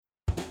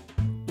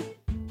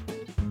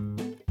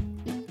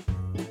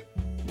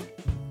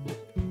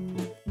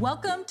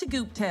Welcome to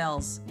Goop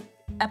Tales,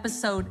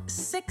 episode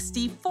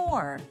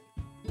 64,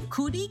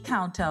 Cootie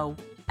Canto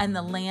and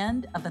the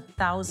Land of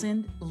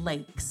 1,000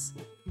 Lakes.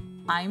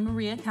 I'm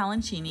Maria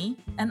Calancini,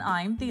 and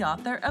I'm the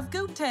author of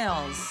Goop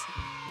Tales.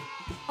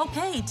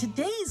 Okay,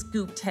 today's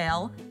Goop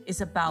Tale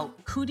is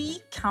about Cootie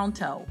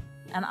Canto,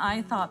 and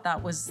I thought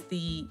that was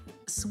the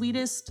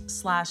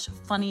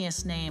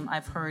sweetest/funniest name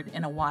I've heard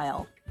in a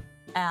while.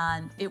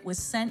 And it was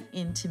sent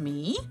in to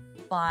me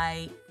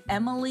by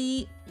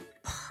Emily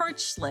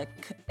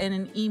Perchlick in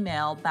an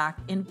email back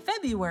in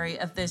February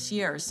of this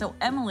year. So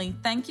Emily,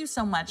 thank you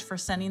so much for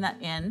sending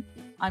that in.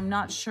 I'm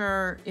not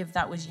sure if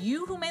that was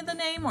you who made the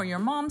name or your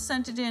mom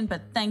sent it in,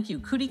 but thank you.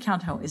 Cootie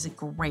Canto is a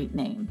great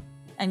name.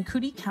 And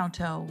Cootie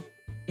Canto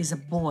is a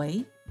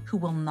boy who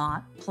will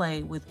not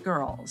play with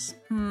girls.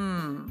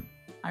 I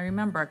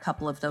remember a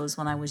couple of those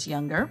when I was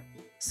younger.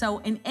 So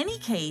in any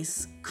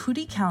case,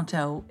 Cootie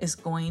Canto is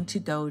going to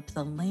go to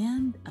the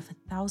land of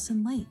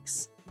 1,000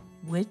 lakes,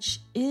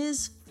 which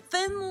is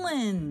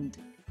Finland.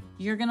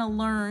 You're going to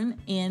learn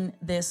in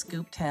this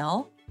Goop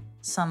Tale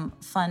some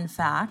fun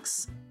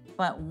facts,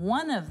 but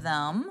one of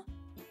them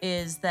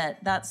is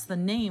that that's the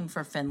name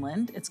for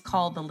Finland. It's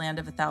called the Land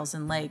of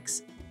 1,000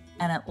 Lakes,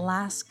 and at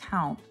last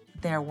count,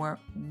 there were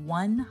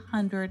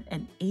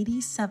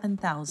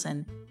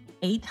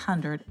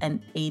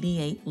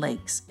 187,888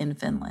 lakes in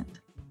Finland.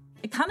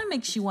 It kind of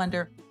makes you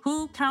wonder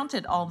who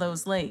counted all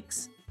those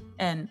lakes,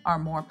 and are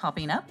more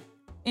popping up?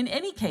 In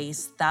any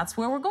case, that's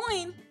where we're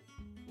going.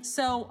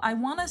 So I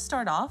want to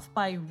start off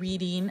by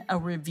reading a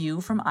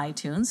review from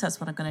iTunes. That's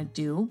what I'm going to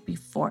do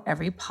before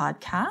every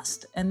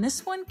podcast. And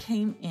this one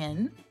came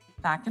in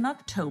back in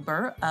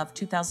October of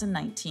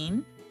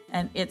 2019,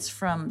 and it's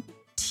from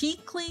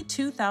Teakley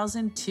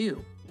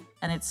 2002,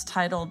 and it's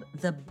titled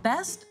The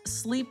Best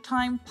Sleep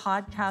Time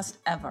Podcast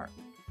Ever.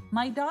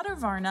 My daughter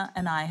Varna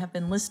and I have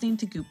been listening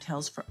to Goop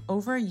Tales for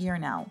over a year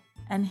now,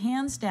 and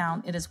hands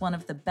down, it is one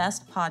of the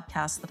best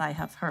podcasts that I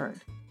have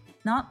heard.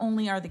 Not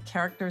only are the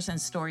characters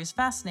and stories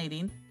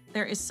fascinating,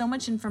 there is so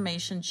much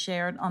information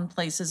shared on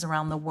places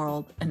around the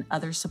world and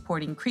other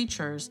supporting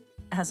creatures.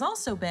 It has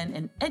also been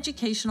an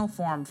educational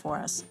forum for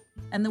us.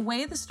 And the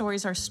way the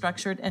stories are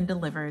structured and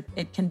delivered,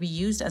 it can be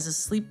used as a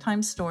sleep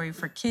time story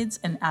for kids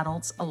and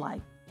adults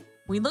alike.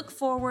 We look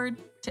forward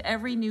to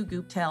every new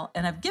Goop Tale,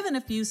 and I've given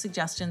a few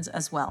suggestions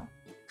as well.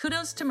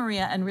 Kudos to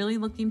Maria, and really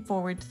looking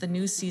forward to the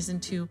new season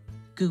 2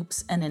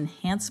 Goops and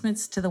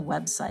enhancements to the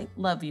website.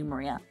 Love you,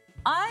 Maria.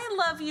 I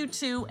love you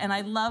too, and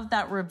I love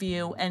that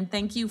review, and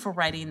thank you for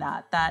writing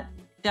that. That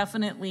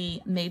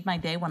definitely made my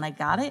day when I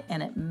got it,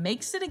 and it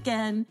makes it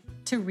again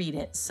to read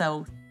it,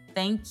 so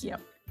thank you.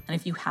 And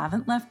if you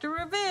haven't left a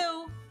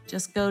review,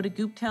 just go to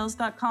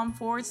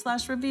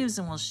gooptales.com/reviews,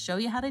 and we'll show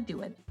you how to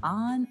do it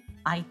on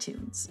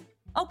iTunes.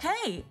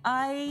 Okay,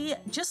 I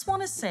just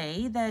want to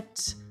say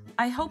that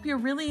I hope you're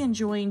really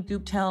enjoying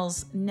Goop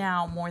Tales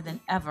now more than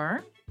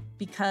ever,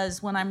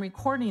 because when I'm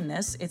recording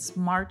this, it's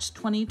March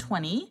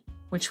 2020,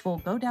 which will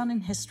go down in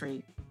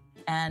history.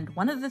 And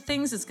one of the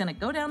things it's going to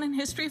go down in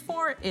history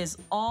for is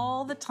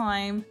all the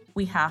time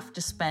we have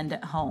to spend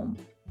at home.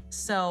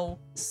 So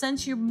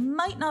since you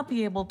might not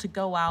be able to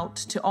go out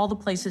to all the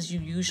places you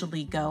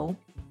usually go,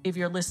 if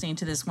you're listening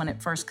to this when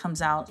it first comes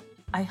out,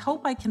 I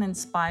hope I can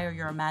inspire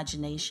your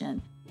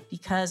imagination,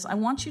 because I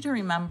want you to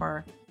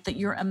remember that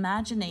your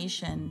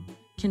imagination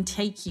can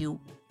take you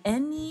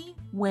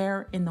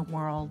anywhere in the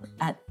world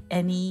at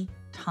any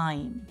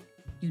time.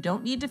 You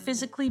don't need to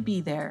physically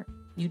be there.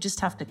 You just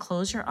have to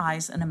close your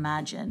eyes and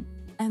imagine.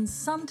 And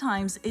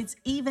sometimes it's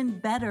even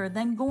better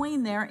than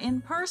going there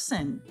in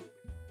person.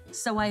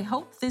 So I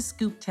hope this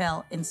Goop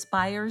Tale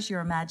inspires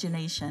your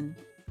imagination,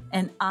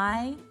 and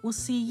I will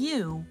see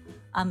you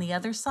on the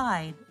other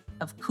side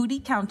of Cootie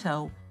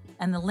Canto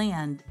and the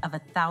Land of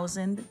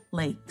 1,000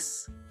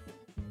 Lakes.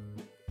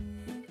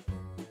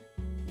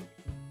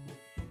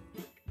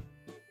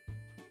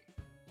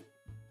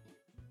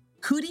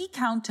 Cootie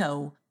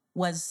Canto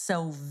was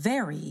so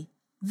very,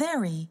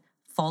 very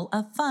full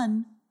of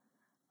fun.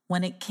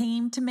 When it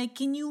came to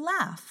making you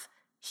laugh,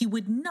 he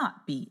would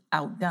not be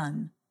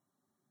outdone.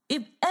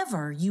 If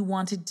ever you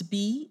wanted to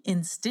be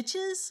in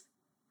stitches,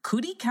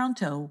 Cootie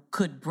Canto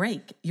could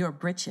break your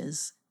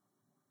britches.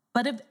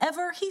 But if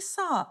ever he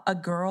saw a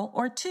girl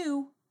or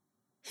two,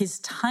 his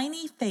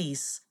tiny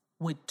face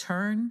would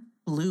turn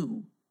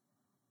blue.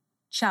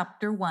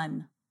 Chapter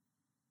 1.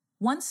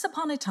 Once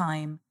upon a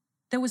time,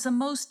 there was a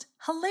most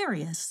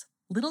hilarious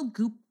little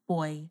goop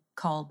boy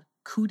called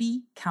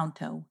Cootie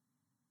Canto.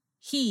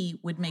 He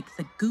would make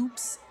the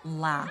Goops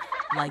laugh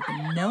like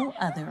no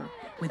other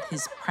with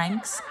his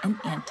pranks and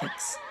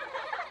antics.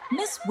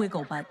 Miss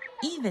Wigglebutt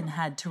even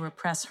had to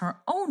repress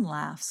her own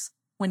laughs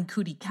when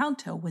Cootie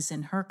Canto was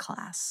in her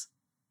class.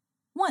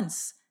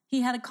 Once,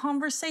 he had a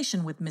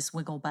conversation with Miss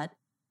Wigglebutt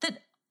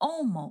that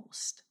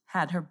almost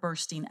had her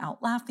bursting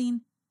out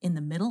laughing in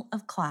the middle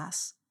of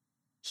class.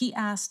 He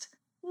asked,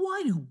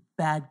 "Why do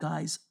bad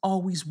guys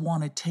always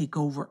want to take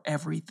over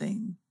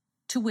everything?"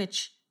 To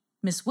which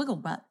Miss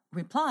Wigglebutt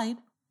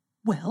replied,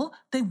 "Well,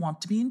 they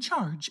want to be in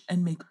charge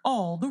and make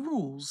all the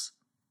rules."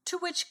 To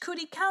which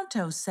Cootie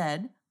Countess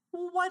said,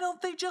 "Why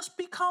don't they just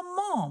become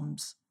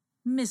moms?"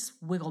 Miss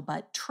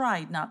Wigglebutt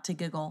tried not to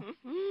giggle.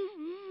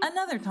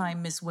 Another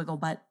time, Miss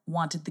Wigglebutt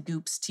wanted the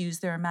Goops to use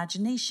their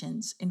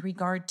imaginations in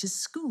regard to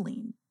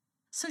schooling,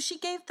 so she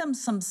gave them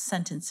some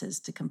sentences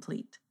to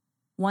complete.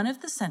 One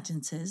of the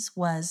sentences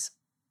was,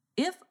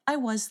 "If I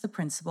was the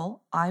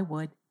principal, I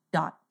would ...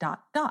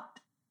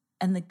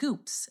 And the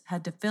Goops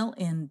had to fill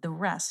in the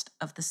rest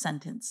of the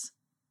sentence.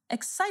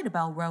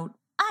 Excitable wrote,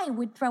 "I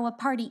would throw a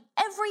party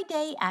every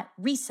day at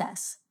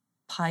recess."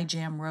 Pie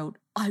Jam wrote,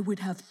 "I would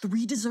have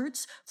 3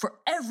 desserts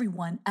for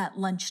everyone at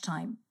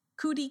lunchtime."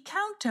 Cootie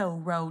Countess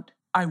wrote,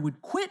 "I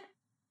would quit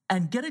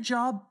and get a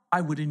job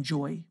I would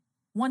enjoy."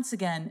 Once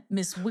again,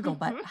 Miss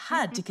Wigglebutt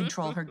had to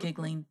control her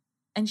giggling,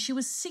 and she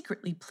was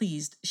secretly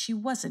pleased she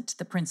wasn't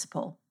the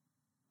principal.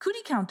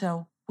 Cootie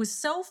Countess was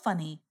so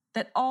funny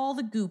that all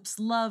the Goops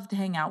loved to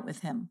hang out with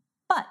him.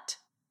 But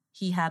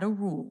he had a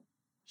rule.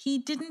 He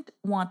didn't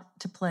want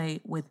to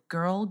play with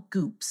girl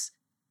Goops,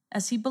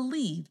 as he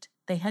believed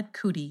they had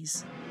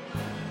cooties.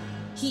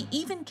 He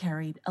even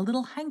carried a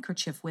little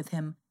handkerchief with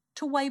him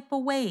to wipe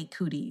away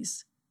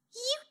cooties.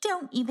 "You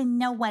don't even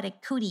know what a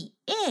cootie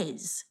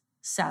is,"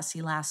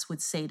 Sassy Lass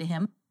would say to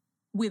him,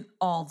 with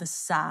all the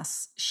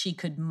sass she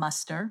could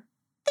muster.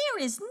 "There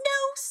is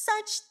no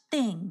such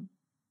thing."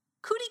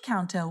 Cootie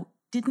Countess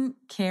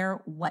didn't care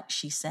what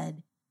she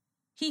said.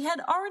 He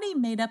had already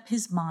made up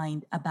his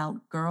mind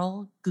about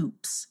girl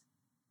Goops.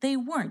 They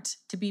weren't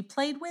to be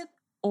played with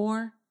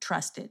or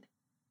trusted.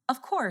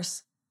 Of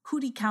course,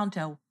 Cootie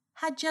Countess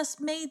had just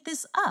made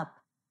this up,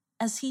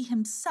 as he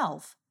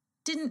himself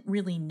didn't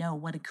really know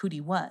what a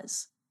cootie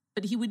was,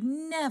 but he would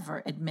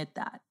never admit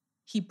that.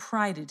 He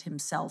prided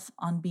himself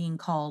on being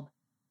called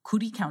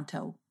Cootie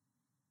Countess.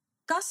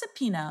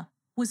 Gossipina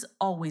was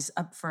always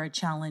up for a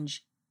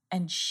challenge,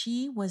 and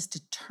she was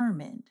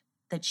determined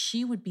that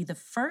she would be the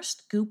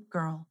first Goop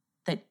girl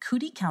that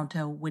Cootie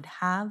Countess would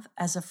have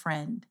as a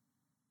friend.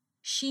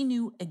 She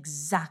knew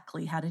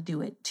exactly how to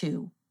do it,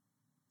 too.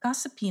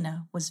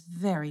 Gossipina was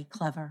very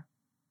clever.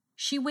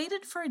 She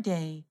waited for a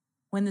day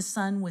when the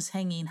sun was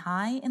hanging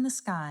high in the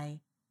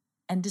sky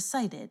and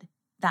decided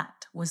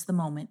that was the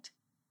moment.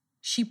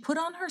 She put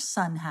on her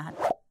sun hat,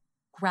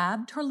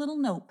 grabbed her little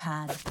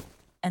notepad,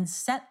 and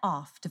set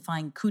off to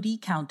find Cootie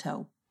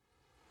Countess.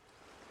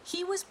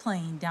 He was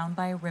playing down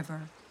by a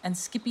river and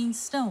skipping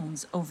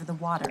stones over the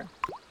water.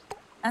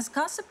 As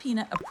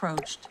Gossipina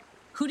approached,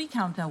 Cootie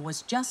Countess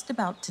was just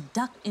about to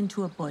duck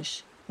into a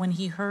bush when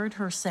he heard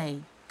her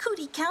say,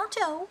 "Cootie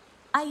Countess,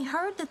 I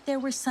heard that there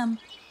were some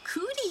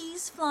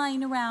cooties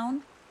flying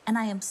around, and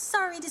I am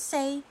sorry to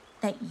say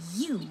that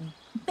you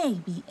may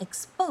be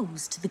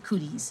exposed to the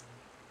cooties,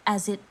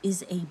 as it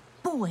is a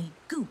boy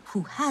Goop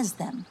who has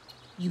them.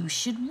 You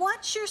should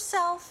watch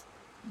yourself.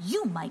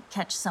 You might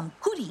catch some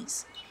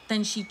cooties."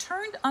 Then she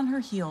turned on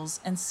her heels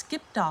and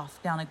skipped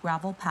off down a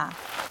gravel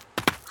path.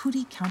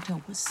 Cootie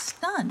Countess was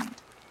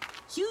stunned.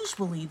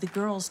 Usually the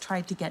girls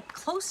tried to get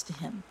close to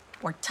him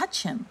or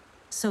touch him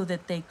so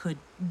that they could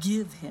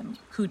give him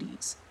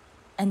cooties,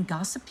 and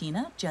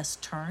Gossipina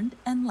just turned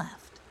and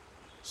left.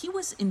 He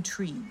was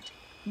intrigued.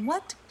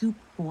 What Goop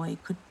boy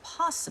could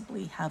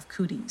possibly have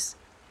cooties?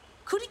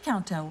 Cootie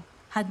Countess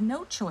had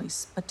no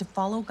choice but to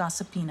follow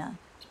Gossipina.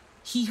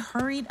 He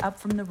hurried up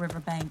from the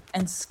riverbank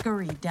and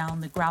scurried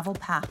down the gravel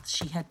path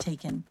she had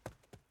taken.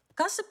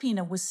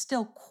 Gossipina was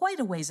still quite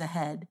a ways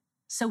ahead,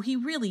 so he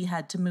really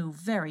had to move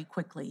very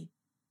quickly.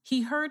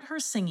 He heard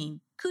her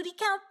singing, Cootie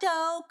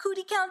Countess,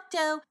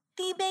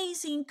 the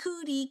amazing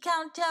Cootie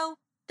Countess,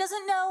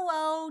 doesn't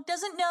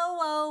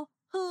know,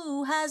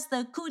 who has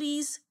the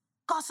cooties.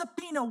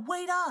 "Gossipina,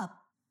 wait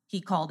up!"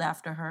 he called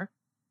after her.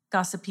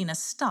 Gossipina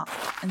stopped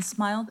and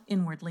smiled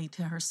inwardly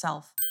to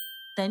herself.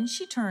 Then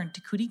she turned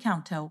to Cootie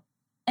Countess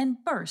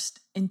and burst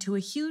into a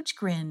huge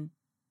grin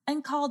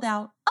and called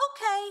out,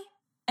 "Okay,"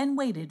 and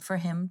waited for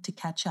him to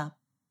catch up.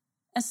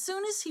 As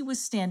soon as he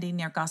was standing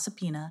near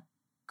Gossipina,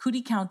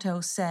 Cootie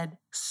Countess said,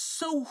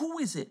 "So who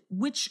is it?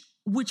 Which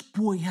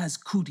boy has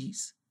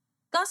cooties?"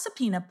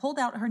 Gossipina pulled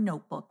out her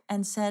notebook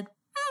and said,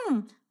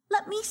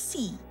 Let me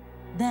see."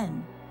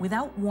 Then,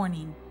 without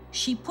warning,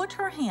 she put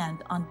her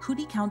hand on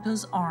Cootie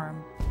Countess'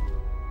 arm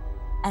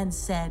and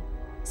said,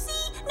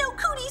 "See, no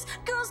cooties.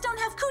 Girls don't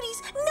have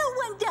cooties. No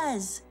one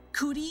does."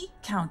 Cootie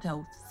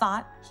Countess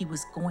thought he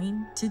was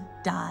going to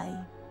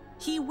die.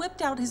 He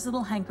whipped out his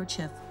little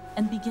handkerchief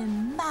and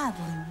began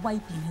madly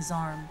wiping his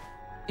arm.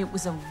 It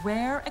was a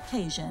rare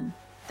occasion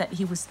that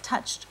he was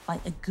touched by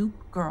a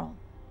Goop girl.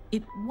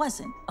 It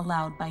wasn't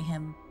allowed by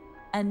him,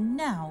 and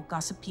now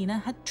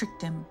Gossipina had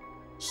tricked him.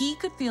 He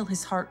could feel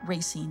his heart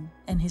racing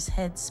and his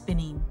head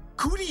spinning.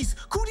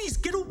 Cooties,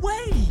 get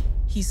away!"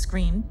 he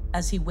screamed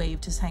as he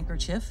waved his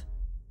handkerchief.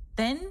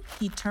 Then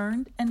he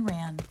turned and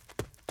ran.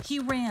 He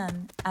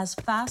ran as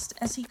fast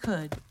as he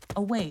could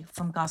away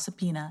from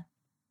Gossipina.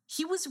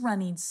 He was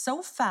running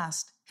so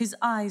fast his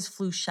eyes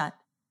flew shut,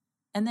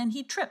 and then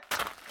he tripped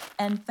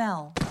and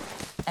fell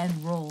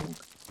and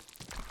rolled.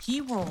 He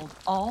rolled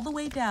all the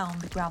way down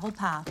the gravel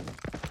path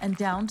and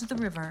down to the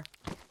river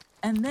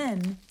And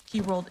then he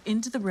rolled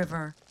into the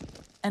river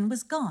and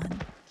was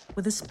gone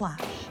with a splash.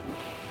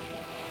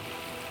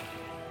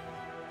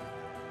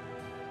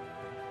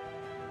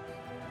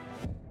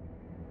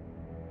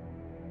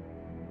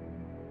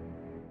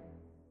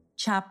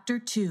 Chapter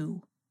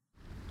 2.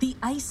 The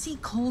icy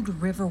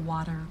cold river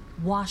water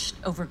washed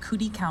over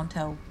Cootie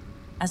Counto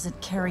as it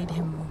carried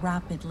him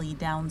rapidly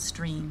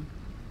downstream.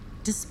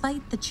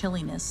 Despite the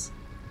chilliness,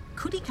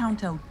 Cootie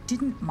Counto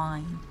didn't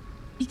mind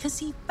because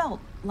he felt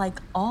like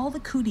all the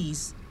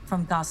cooties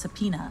from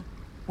Gossipina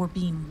were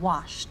being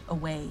washed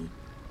away.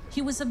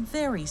 He was a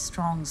very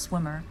strong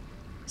swimmer,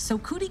 so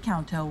Cootie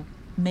Counto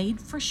made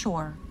for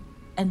shore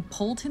and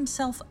pulled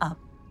himself up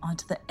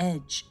onto the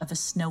edge of a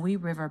snowy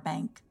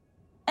riverbank.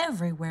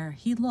 Everywhere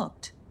he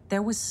looked,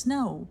 there was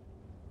snow.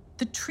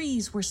 The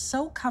trees were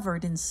so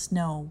covered in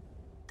snow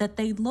that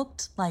they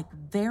looked like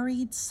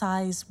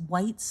varied-sized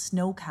white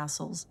snow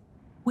castles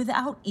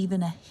without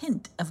even a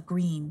hint of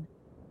green.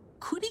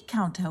 Cootie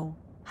Counto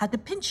had to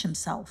pinch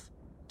himself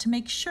to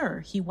make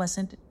sure he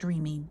wasn't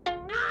dreaming.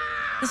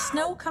 The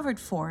snow-covered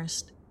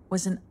forest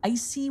was an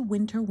icy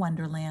winter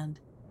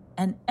wonderland,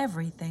 and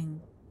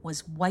everything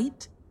was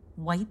white,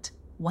 white,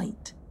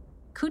 white.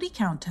 Cootie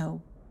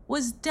Counto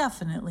was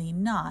definitely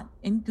not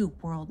in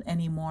Goop World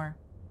anymore.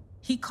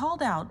 He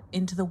called out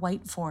into the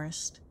white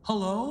forest.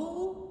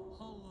 Hello?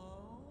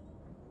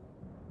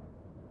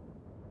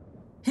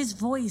 His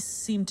voice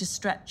seemed to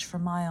stretch for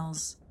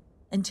miles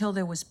until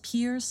there was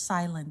pure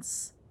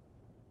silence.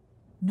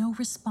 No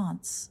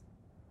response.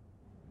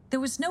 There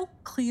was no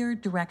clear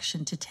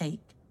direction to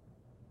take,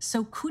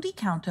 so Cootie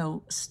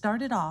Counto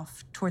started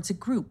off towards a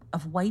group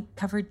of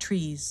white-covered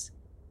trees.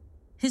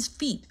 His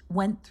feet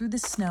went through the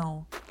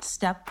snow,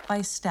 step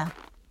by step,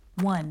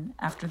 one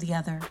after the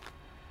other.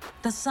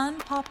 The sun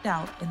popped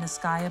out in the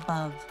sky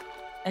above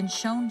and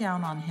shone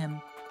down on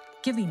him,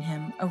 giving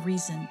him a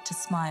reason to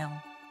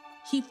smile.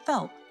 He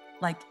felt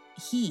like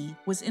he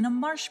was in a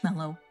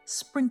marshmallow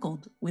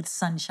sprinkled with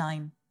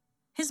sunshine.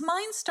 His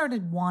mind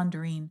started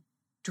wandering,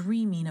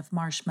 dreaming of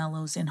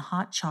marshmallows in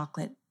hot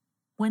chocolate,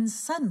 when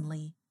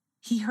suddenly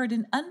he heard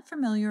an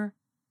unfamiliar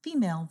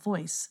female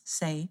voice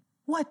say,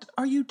 What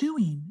are you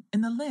doing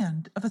in the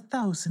land of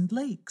 1,000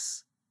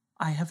 lakes?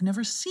 I have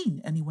never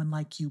seen anyone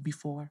like you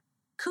before.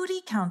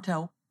 Cootie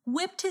Counto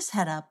whipped his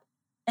head up,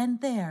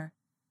 and there,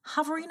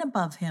 hovering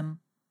above him,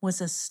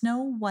 was a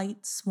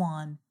snow-white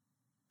swan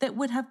that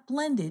would have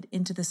blended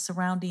into the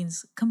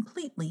surroundings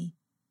completely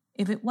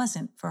if it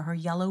wasn't for her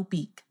yellow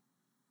beak.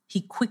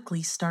 He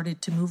quickly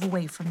started to move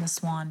away from the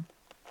swan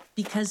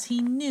because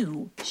he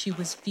knew she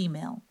was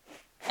female,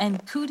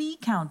 and Cootie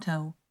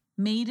Counto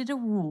made it a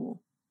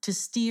rule to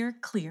steer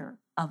clear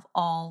of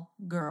all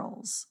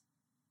girls.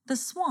 The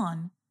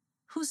swan,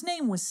 whose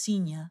name was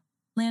Senia,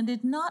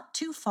 landed not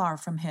too far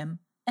from him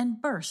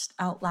and burst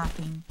out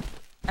laughing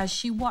as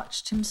she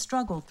watched him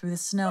struggle through the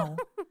snow,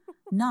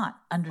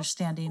 not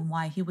understanding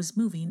why he was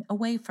moving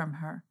away from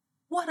her.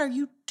 What are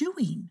you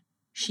doing?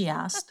 She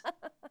asked.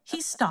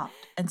 He stopped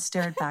and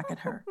stared back at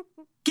her.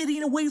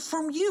 Getting away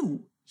from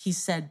you, he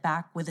said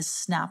back with a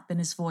snap in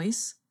his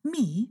voice.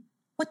 Me?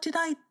 What did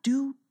I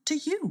do to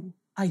you?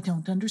 I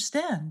don't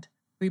understand,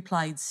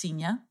 replied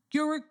Senia.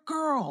 You're a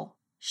girl,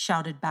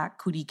 shouted back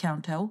Cootie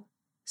Counto.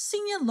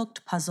 Senia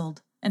looked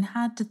puzzled and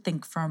had to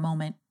think for a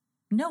moment.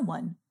 No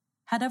one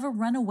had ever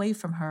run away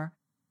from her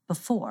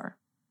before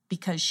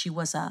because she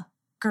was a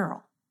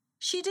girl.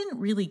 She didn't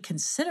really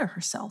consider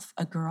herself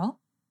a girl,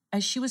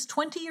 as she was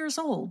 20 years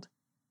old,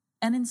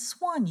 and in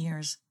swan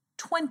years,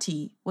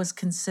 20 was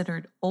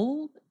considered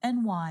old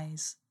and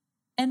wise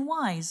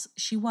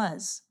she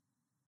was.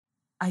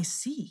 I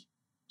see.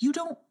 You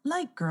don't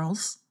like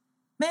girls.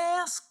 May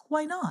I ask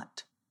why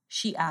not?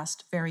 She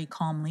asked very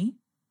calmly.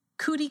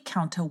 Cootie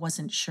Counto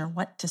wasn't sure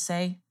what to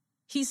say.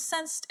 He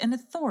sensed an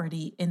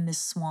authority in this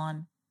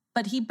swan,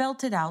 but he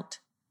belted out,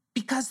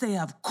 Because they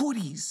have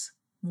cooties.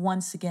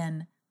 Once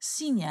again,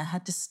 Senia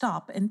had to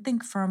stop and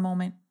think for a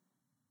moment.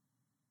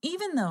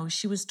 Even though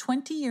she was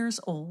 20 years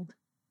old,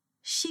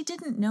 she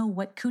didn't know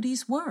what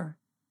cooties were.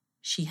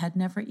 She had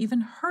never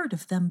even heard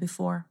of them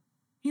before.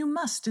 You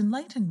must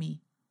enlighten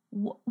me.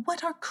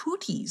 What are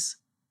cooties?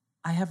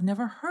 I have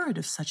never heard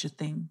of such a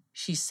thing,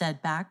 she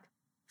said back,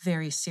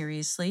 very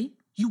seriously.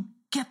 You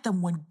get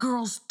them when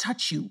girls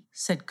touch you,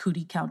 said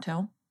Cootie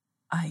Counto.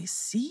 I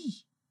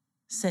see,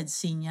 said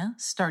Senia,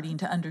 starting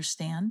to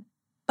understand.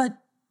 But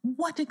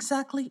what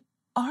exactly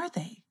are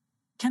they?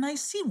 Can I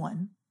see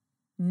one?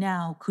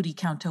 Now Cootie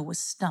Counto was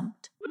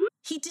stumped.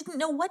 He didn't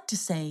know what to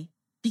say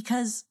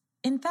because,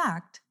 in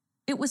fact,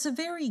 it was a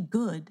very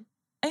good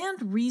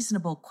and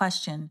reasonable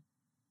question,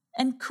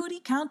 and Cootie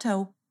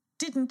Counto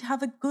didn't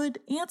have a good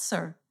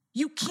answer.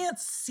 You can't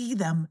see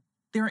them.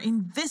 They're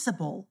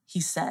invisible,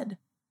 he said.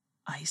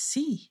 I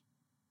see.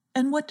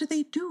 And what do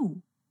they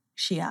do?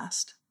 She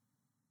asked.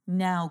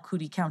 Now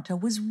Cootie Counto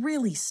was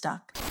really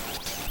stuck.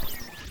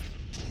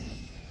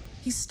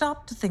 He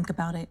stopped to think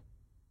about it.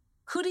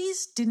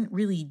 Cooties didn't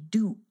really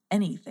do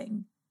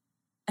anything,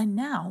 and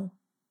now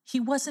he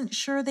wasn't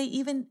sure they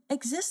even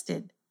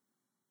existed.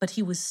 but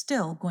he was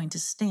still going to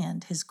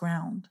stand his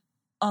ground.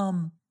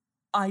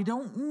 I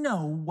don't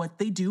know what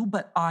they do,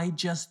 but I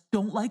just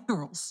don't like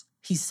girls,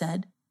 he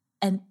said,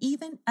 and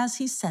even as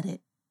he said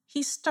it,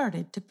 he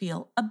started to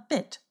feel a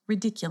bit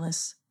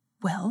ridiculous.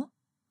 Well,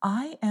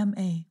 I am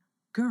a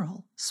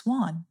girl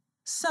swan,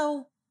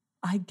 so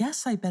I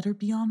guess I better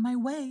be on my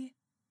way.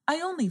 I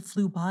only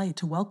flew by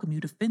to welcome you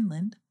to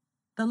Finland,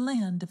 the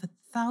land of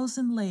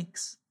 1,000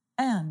 lakes,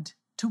 and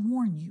to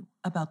warn you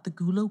about the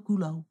Gulo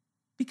Gulo,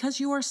 because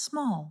you are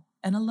small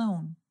and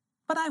alone.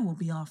 But I will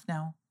be off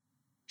now,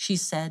 she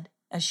said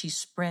as she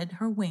spread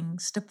her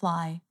wings to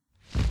fly.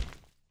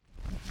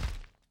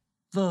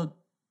 The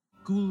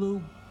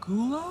Gulo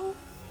Gulo?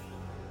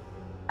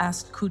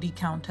 asked Cootie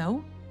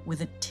Counto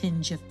with a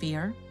tinge of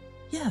fear.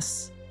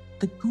 Yes,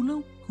 the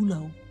Gulo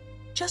Gulo.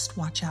 Just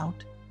watch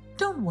out.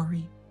 Don't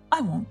worry,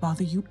 I won't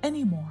bother you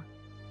anymore.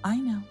 I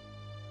know,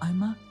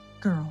 I'm a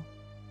girl,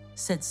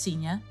 said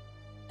Senya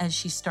as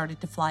she started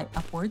to fly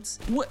upwards.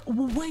 Wait.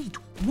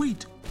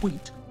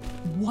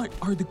 What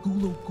are the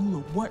Gulo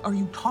Gulo? What are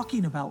you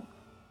talking about?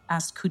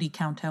 asked Cootie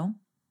Counto.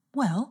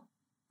 Well,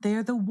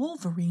 they're the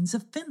wolverines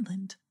of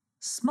Finland,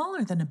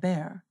 smaller than a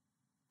bear,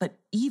 but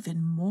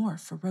even more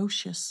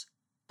ferocious.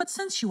 But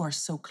since you are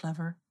so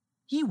clever,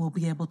 you will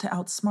be able to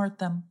outsmart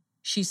them,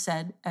 she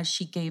said as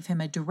she gave him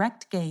a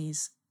direct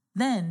gaze.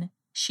 Then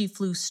she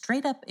flew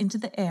straight up into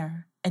the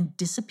air and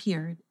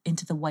disappeared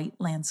into the white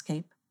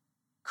landscape.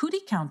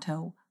 Cootie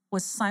Counto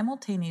was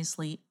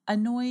simultaneously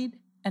annoyed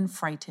and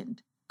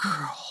frightened.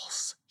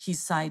 Girls, he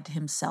sighed to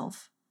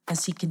himself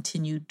as he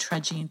continued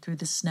trudging through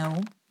the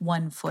snow,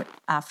 one foot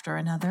after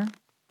another.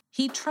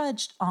 He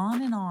trudged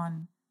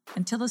on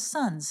until the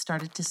sun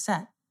started to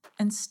set,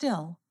 and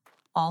still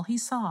all he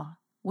saw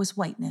was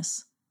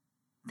whiteness.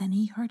 Then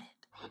he heard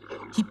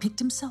it. He picked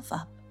himself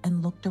up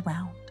and looked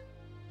around.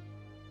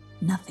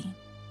 Nothing.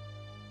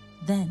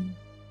 Then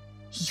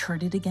he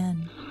heard it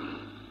again.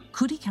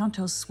 Cootie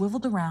Counto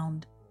swiveled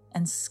around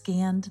and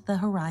scanned the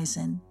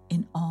horizon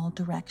in all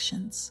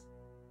directions.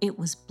 It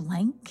was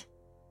blank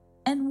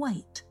and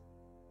white.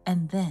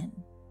 And then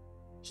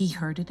he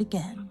heard it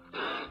again,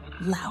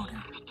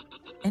 louder.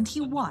 And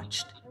he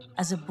watched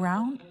as a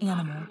brown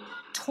animal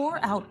tore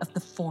out of the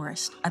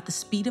forest at the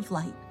speed of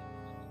light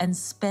and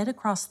sped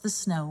across the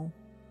snow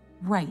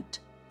right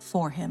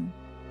for him.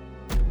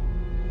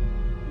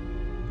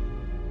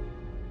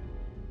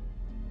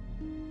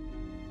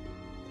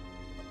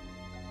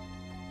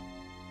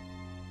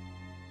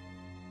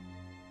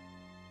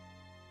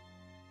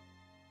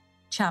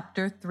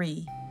 Chapter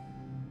 3.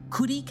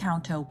 Cootie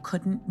Counto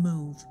couldn't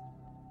move.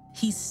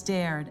 He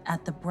stared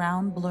at the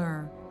brown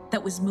blur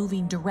that was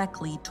moving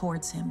directly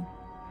towards him.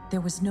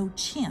 There was no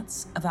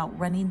chance of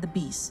outrunning the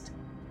beast,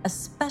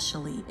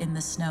 especially in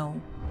the snow.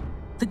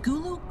 The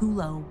Gulo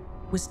Gulo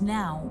was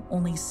now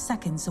only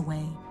seconds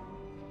away.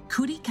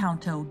 Cootie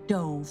Counto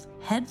dove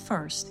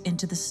headfirst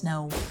into the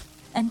snow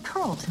and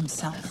curled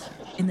himself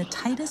in the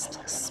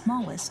tightest,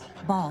 smallest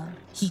ball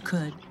he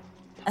could,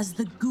 as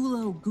the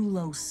Gulo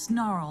Gulo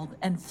snarled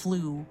and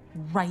flew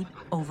right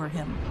over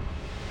him.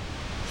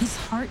 His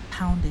heart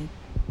pounded,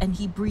 and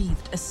he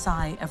breathed a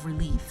sigh of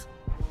relief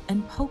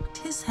and poked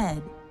his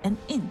head an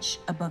inch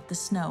above the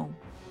snow.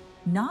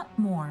 Not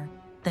more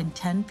than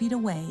 10 feet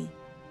away,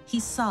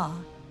 he saw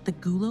the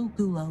Gulo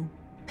Gulo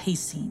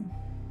pacing.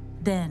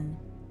 Then,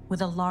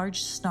 with a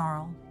large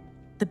snarl,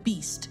 the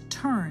beast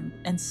turned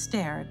and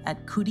stared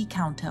at Cootie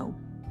Counto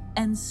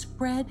and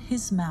spread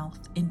his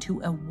mouth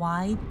into a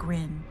wide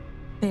grin,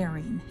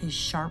 baring his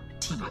sharp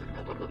teeth.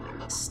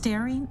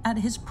 Staring at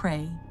his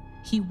prey,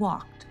 he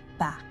walked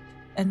back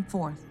and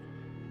forth.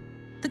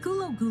 The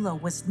Gulo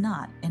Gulo was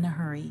not in a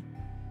hurry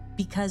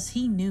because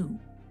he knew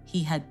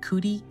he had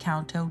Cootie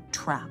Counto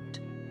trapped.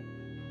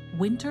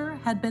 Winter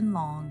had been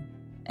long,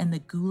 and the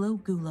Gulo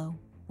Gulo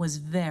was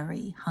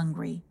very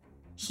hungry.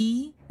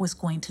 He was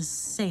going to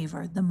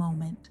savor the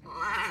moment.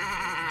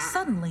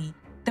 Suddenly,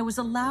 there was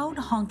a loud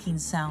honking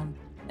sound,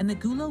 and the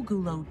Gulo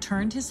Gulo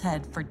turned his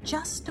head for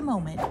just a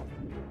moment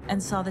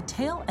and saw the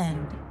tail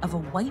end of a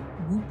white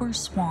whooper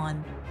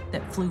swan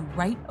that flew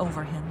right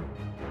over him,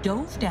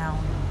 dove down,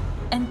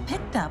 and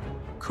picked up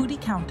Cootie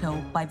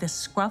Counto by the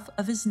scruff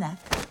of his neck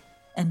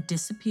and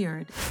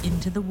disappeared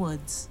into the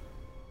woods.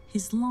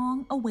 His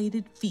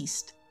long-awaited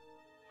feast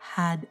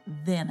had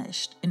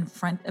vanished in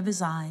front of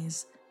his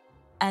eyes,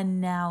 and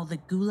now the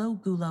Gulo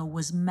Gulo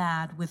was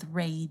mad with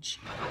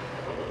rage.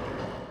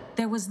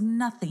 There was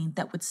nothing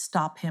that would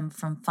stop him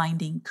from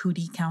finding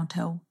Cootie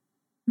Counto.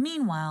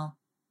 Meanwhile,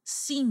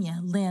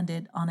 Senya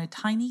landed on a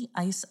tiny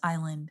ice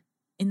island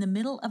in the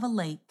middle of a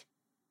lake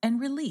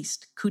and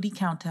released Cootie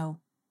Counto.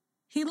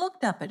 He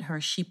looked up at her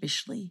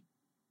sheepishly,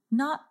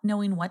 not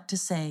knowing what to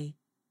say,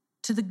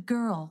 to the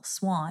girl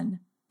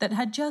swan that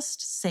had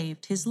just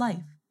saved his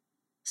life.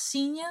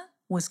 Senya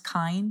was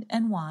kind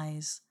and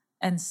wise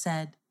and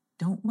said,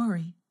 "Don't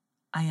worry,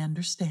 I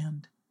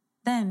understand."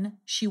 Then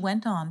she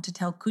went on to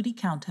tell Cootie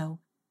Counto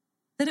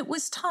that it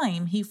was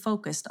time he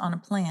focused on a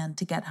plan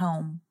to get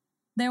home.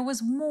 There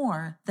was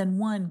more than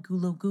one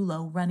Gulo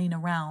Gulo running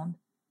around,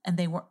 and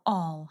they were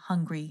all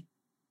hungry.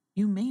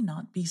 You may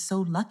not be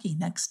so lucky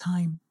next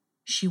time,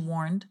 she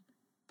warned.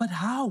 But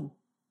how?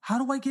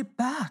 How do I get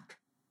back?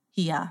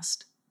 He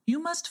asked. You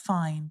must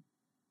find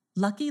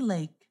Lucky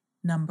Lake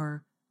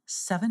number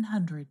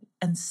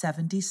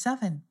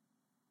 777.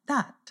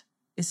 That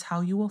is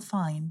how you will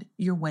find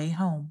your way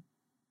home.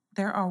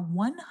 There are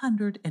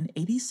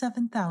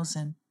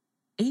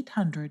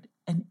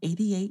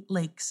 187,888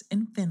 lakes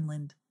in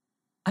Finland.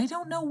 I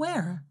don't know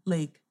where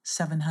Lake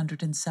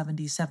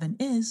 777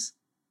 is,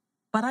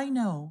 but I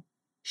know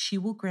she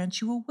will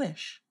grant you a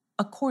wish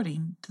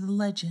according to the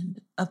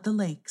legend of the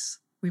lakes,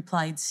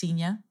 replied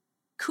Senya.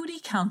 Cootie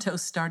Counto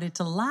started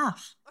to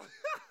laugh.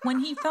 When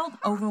he felt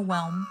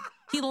overwhelmed,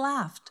 he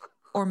laughed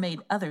or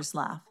made others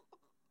laugh.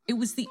 It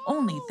was the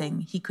only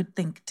thing he could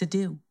think to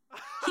do.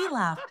 He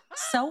laughed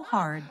so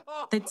hard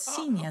that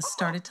Senya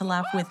started to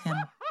laugh with him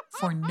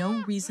for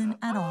no reason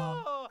at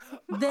all.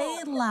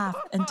 They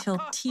laughed until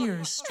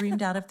tears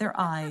streamed out of their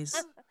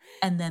eyes,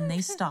 and then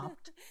they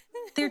stopped.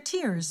 Their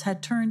tears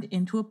had turned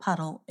into a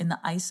puddle in the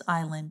ice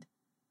island,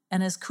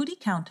 and as Cootie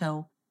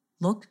Counto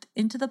looked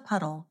into the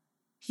puddle,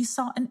 he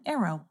saw an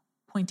arrow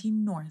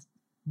pointing north.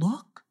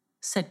 Look,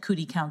 said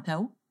Cootie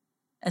Counto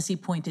as he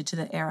pointed to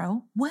the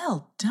arrow.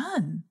 Well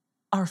done!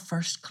 Our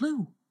first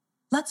clue.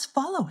 Let's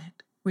follow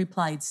it,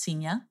 replied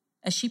Senya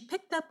as she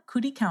picked up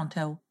Cootie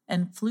Counto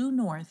and flew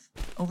north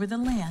over the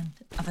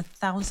land of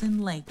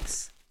 1,000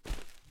 lakes.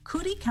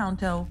 Cootie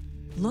Counto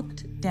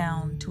looked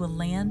down to a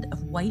land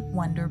of white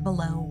wonder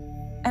below.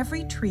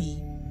 Every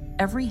tree,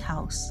 every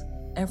house,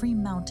 every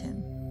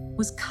mountain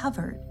was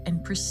covered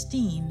in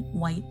pristine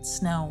white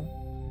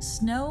snow.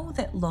 Snow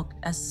that looked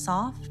as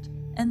soft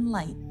and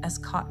light as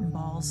cotton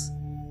balls.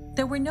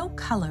 There were no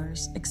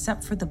colors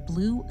except for the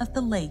blue of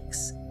the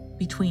lakes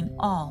between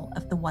all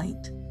of the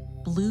white.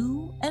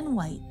 Blue and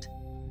white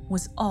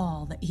was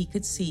all that he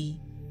could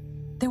see.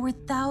 There were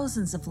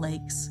thousands of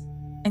lakes,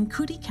 and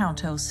Cootie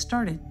Counto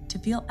started to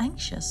feel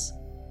anxious.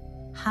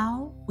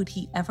 How would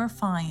he ever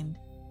find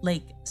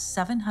Lake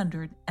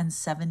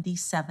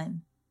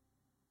 777?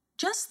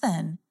 Just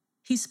then,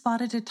 he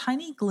spotted a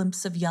tiny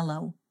glimpse of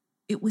yellow.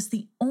 It was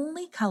the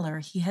only color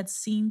he had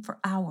seen for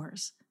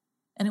hours,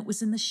 and it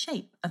was in the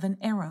shape of an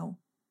arrow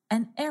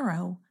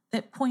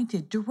that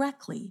pointed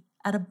directly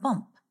at a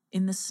bump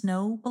in the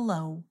snow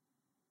below.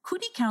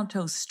 Cootie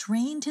Counto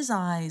strained his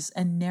eyes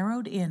and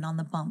narrowed in on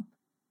the bump.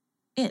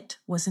 It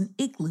was an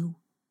igloo.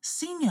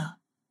 Senya,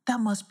 that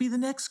must be the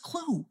next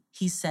clue,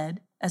 he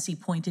said as he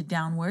pointed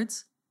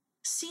downwards.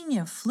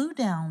 Senya flew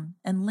down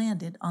and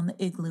landed on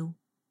the igloo.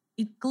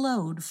 It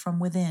glowed from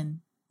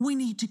within. We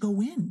need to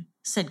go in,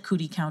 said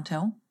Cootie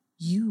Counto.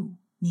 You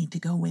need to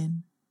go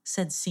in,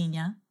 said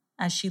Senya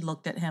as she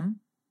looked at him.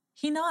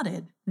 He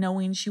nodded,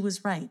 knowing she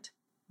was right.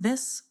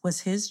 This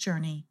was his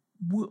journey.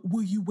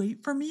 Will you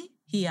wait for me?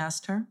 He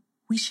asked her.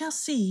 We shall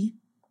see.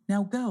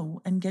 Now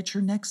go and get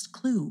your next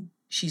clue,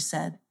 she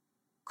said.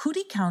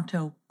 Cootie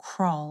Counto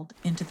crawled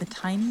into the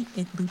tiny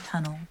igloo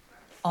tunnel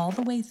all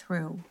the way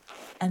through,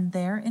 and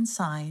there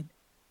inside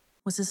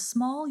was a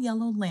small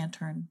yellow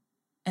lantern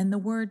and the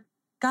word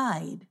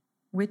guide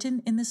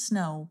written in the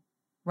snow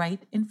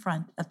right in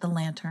front of the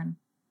lantern.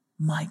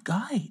 My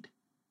guide,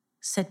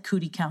 said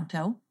Cootie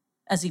Counto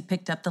as he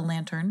picked up the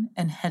lantern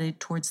and headed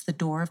towards the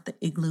door of the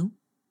igloo.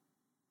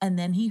 And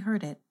then he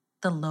heard it,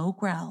 the low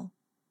growl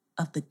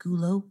of the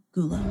gulo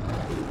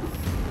gulo.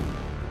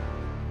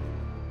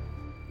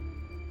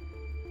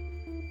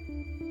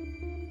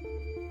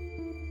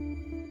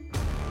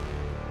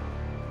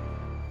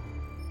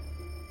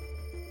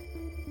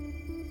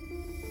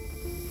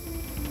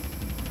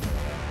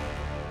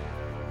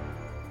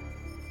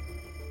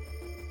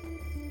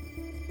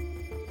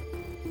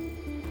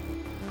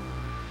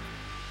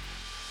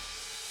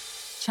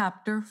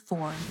 Chapter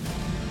 4.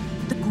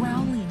 The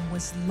growling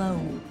was low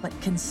but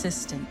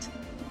consistent,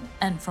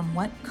 and from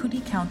what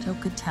Cootie Counto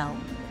could tell,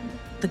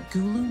 the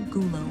Gulu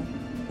Gulo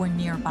were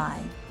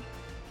nearby.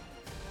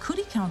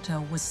 Cootie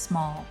Counto was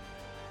small,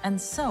 and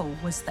so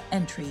was the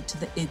entry to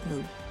the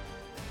igloo.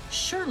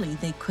 Surely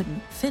they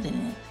couldn't fit in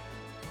it.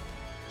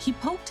 He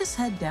poked his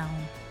head down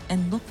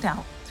and looked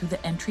out through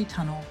the entry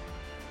tunnel,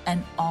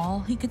 and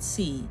all he could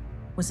see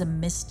was a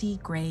misty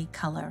gray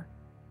color.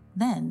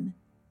 Then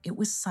it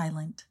was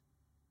silent.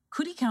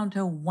 Cootie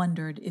Counto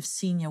wondered if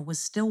Senya was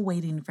still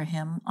waiting for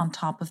him on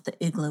top of the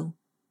igloo.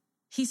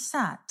 He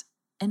sat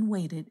and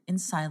waited in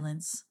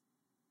silence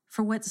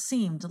for what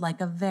seemed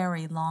like a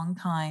very long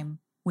time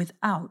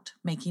without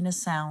making a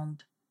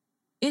sound.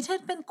 It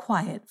had been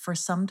quiet for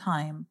some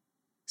time,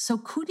 so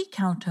Cootie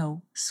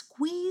Counto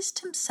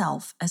squeezed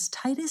himself as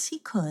tight as he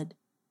could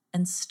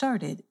and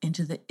started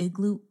into the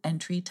igloo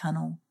entry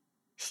tunnel.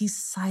 He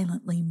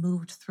silently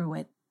moved through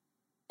it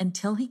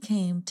until he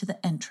came to the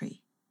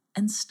entry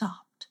and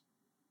stopped.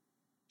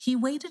 He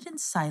waited in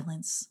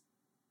silence,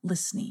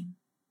 listening,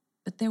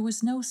 but there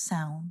was no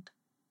sound,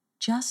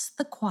 just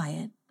the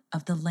quiet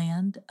of the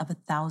land of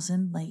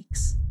 1,000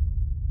 lakes.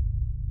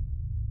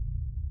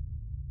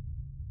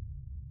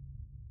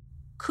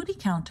 Cootie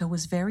Counto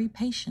was very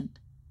patient.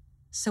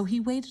 So he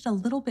waited a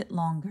little bit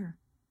longer,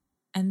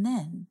 and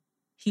then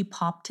he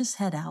popped his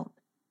head out,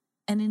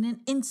 and in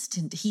an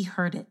instant he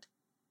heard it,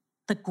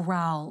 the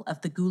growl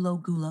of the Gulo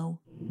Gulo.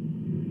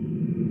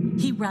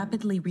 He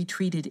rapidly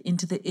retreated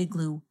into the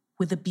igloo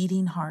with a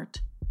beating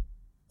heart.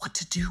 What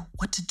to do?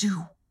 What to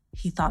do?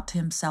 He thought to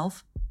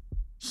himself.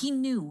 He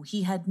knew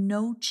he had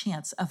no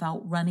chance of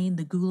outrunning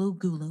the Gulo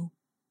Gulo,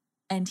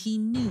 and he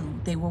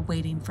knew they were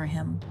waiting for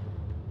him.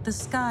 The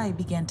sky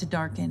began to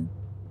darken,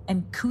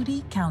 and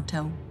Cootie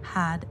Counto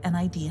had an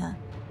idea.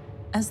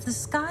 As the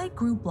sky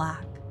grew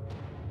black,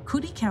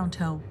 Cootie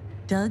Counto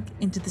dug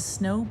into the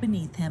snow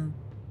beneath him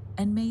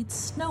and made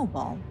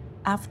snowball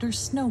after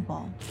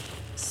snowball.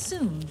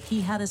 Soon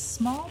he had a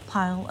small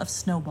pile of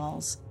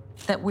snowballs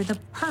that were the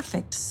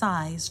perfect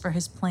size for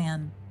his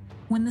plan.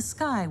 When the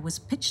sky was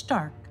pitch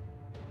dark,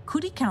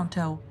 Cootie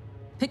Counto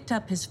picked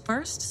up his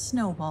first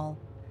snowball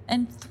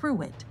and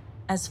threw it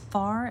as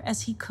far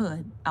as he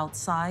could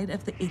outside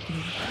of the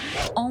igloo.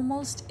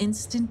 Almost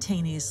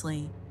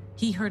instantaneously,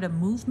 he heard a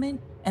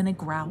movement and a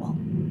growl.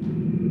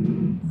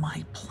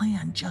 My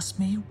plan just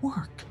may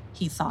work,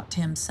 he thought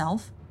to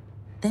himself.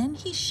 Then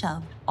he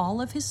shoved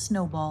all of his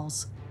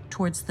snowballs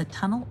towards the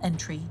tunnel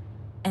entry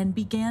and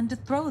began to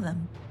throw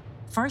them,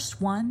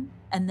 first one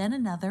and then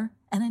another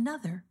and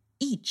another,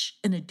 each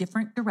in a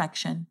different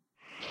direction.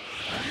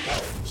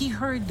 He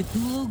heard the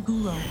Gulo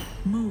Gulo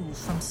move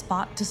from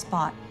spot to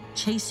spot,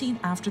 chasing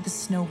after the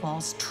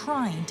snowballs,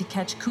 trying to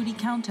catch Cootie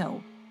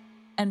Counto.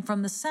 And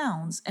from the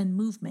sounds and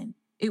movement,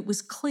 it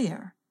was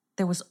clear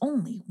there was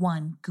only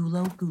one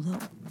Gulo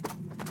Gulo.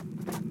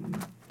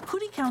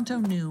 Cootie Counto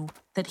knew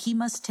that he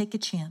must take a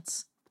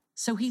chance,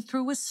 so he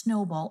threw a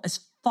snowball as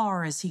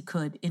far as he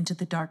could into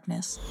the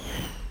darkness,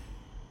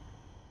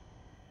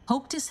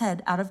 poked his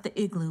head out of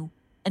the igloo,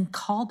 and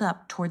called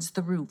up towards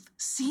the roof.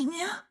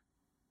 Senia?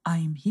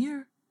 I'm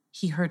here,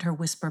 he heard her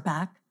whisper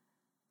back,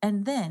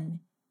 and then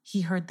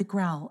he heard the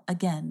growl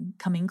again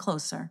coming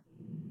closer.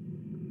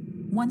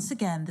 Once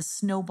again, the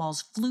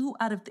snowballs flew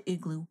out of the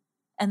igloo,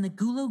 and the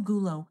Gulo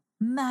Gulo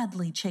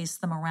madly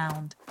chased them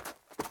around.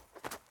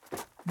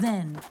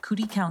 Then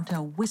Cootie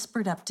Counto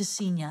whispered up to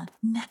Senia,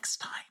 Next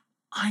time,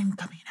 I'm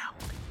coming out.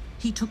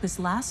 He took his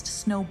last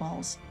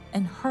snowballs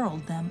and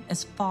hurled them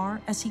as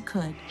far as he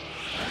could.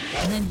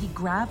 And then he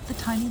grabbed the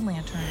tiny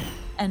lantern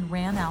and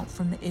ran out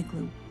from the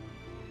igloo.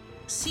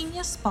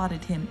 Senia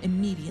spotted him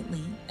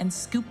immediately and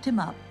scooped him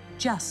up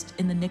just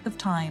in the nick of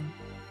time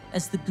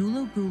as the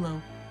Gulo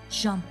Gulo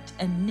jumped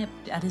and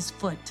nipped at his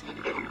foot.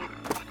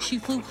 She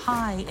flew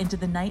high into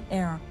the night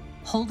air,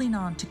 holding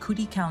on to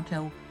Cootie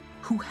Counto,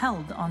 who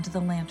held onto the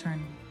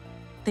lantern.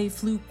 They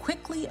flew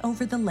quickly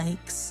over the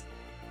lakes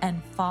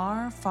and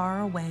far,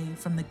 far away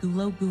from the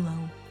Gulo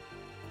Gulo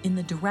in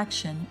the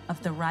direction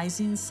of the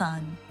rising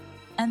sun.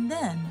 And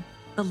then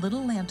the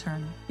little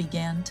lantern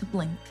began to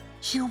blink.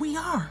 Here we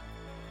are.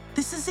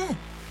 This is it.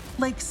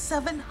 Lake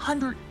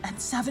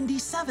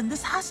 777.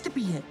 This has to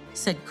be it,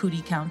 said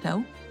Cootie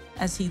Counto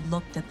as he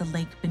looked at the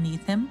lake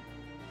beneath him.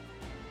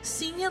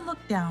 Senia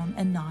looked down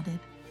and nodded.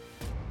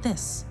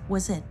 This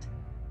was it.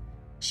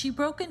 She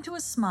broke into a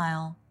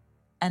smile,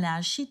 and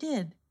as she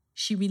did,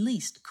 she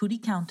released Cootie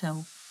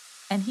Counto,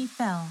 and he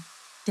fell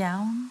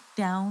down,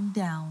 down,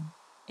 down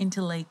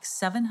into Lake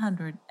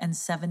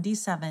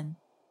 777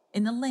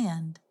 in the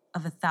land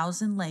of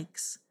 1,000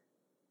 lakes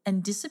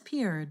and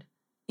disappeared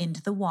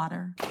into the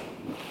water.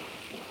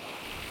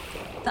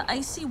 The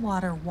icy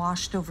water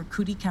washed over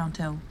Cootie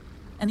Counto,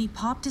 and he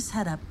popped his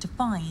head up to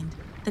find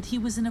that he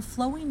was in a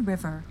flowing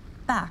river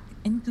back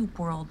in Goop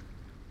World.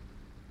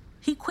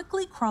 He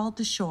quickly crawled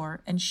to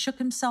shore and shook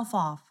himself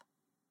off,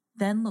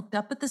 then looked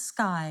up at the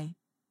sky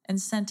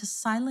and sent a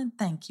silent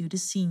thank you to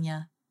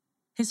Senia,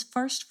 his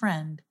first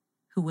friend,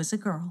 who was a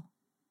girl.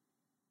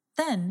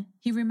 Then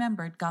he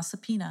remembered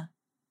Gossipina,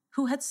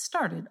 who had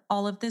started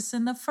all of this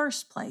in the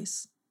first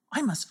place.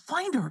 I must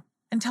find her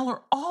and tell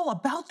her all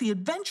about the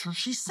adventure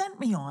she sent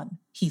me on,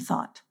 he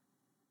thought.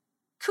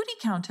 Cootie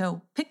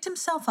Counto picked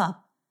himself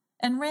up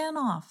and ran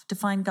off to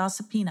find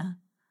Gossipina,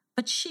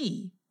 but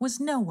she was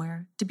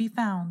nowhere to be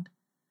found.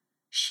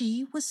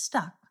 She was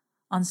stuck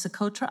on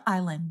Socotra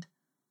Island,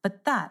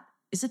 but that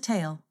is a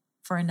tale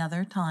for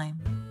another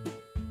time.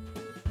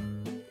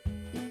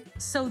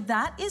 So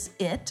that is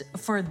it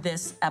for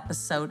this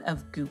episode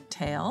of Goop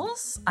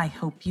Tales. I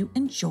hope you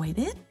enjoyed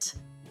it.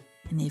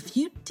 And if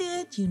you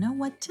did, you know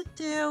what to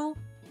do.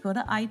 Go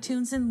to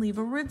iTunes and leave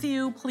a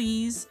review,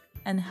 please,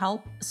 and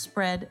help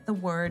spread the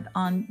word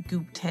on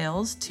Goop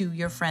Tales to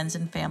your friends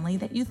and family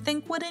that you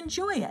think would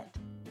enjoy it,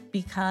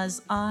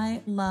 because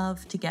I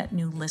love to get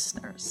new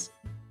listeners.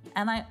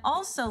 And I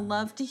also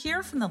love to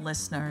hear from the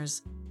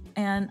listeners.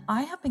 And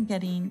I have been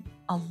getting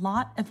a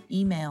lot of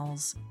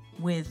emails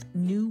with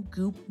new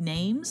Goop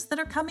names that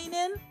are coming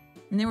in.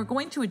 And they were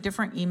going to a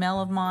different email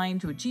of mine,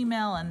 to a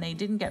Gmail, and they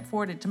didn't get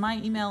forwarded to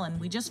my email, and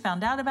we just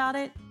found out about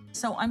it.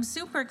 So I'm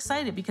super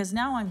excited because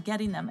now I'm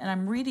getting them and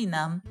I'm reading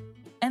them,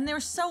 and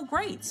they're so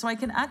great. So I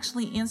can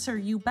actually answer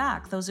you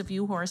back, those of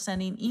you who are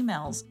sending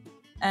emails.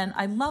 And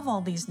I love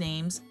all these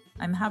names.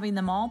 I'm having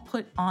them all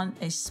put on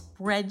a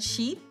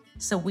spreadsheet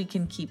so we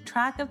can keep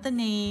track of the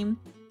name,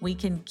 we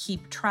can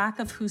keep track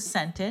of who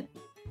sent it,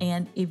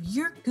 and if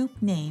your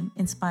goop name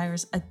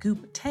inspires a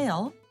goop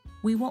tale,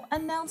 we will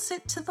announce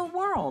it to the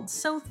world.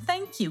 So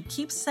thank you.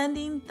 Keep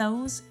sending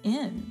those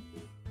in.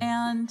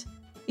 And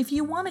if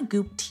you want a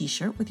goop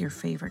t-shirt with your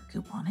favorite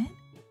goop on it,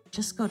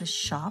 just go to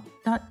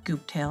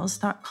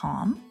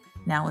shop.gooptales.com.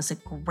 Now is a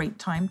great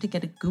time to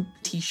get a goop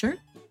t-shirt.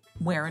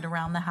 Wear it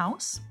around the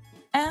house.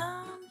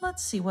 And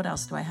let's see, what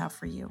else do I have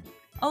for you?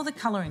 Oh, the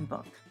coloring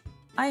book.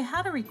 I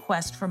had a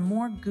request for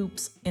more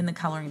goops in the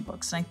coloring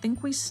books, and I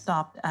think we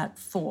stopped at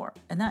 4,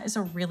 and that is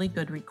a really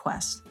good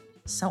request.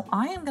 So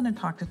I am going to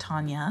talk to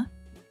Tanya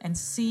and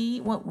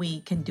see what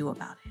we can do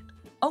about it.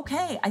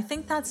 Okay, I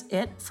think that's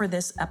it for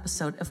this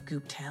episode of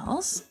Goop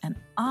Tales, and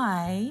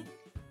I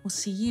will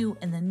see you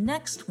in the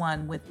next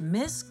one with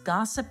Miss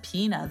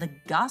Gossipina, the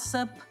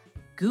Gossip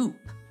Goop.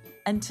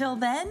 Until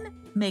then,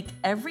 make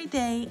every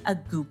day a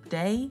Goop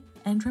Day,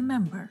 and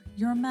remember,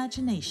 your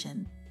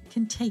imagination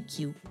can take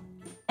you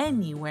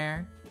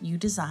anywhere you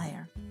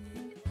desire.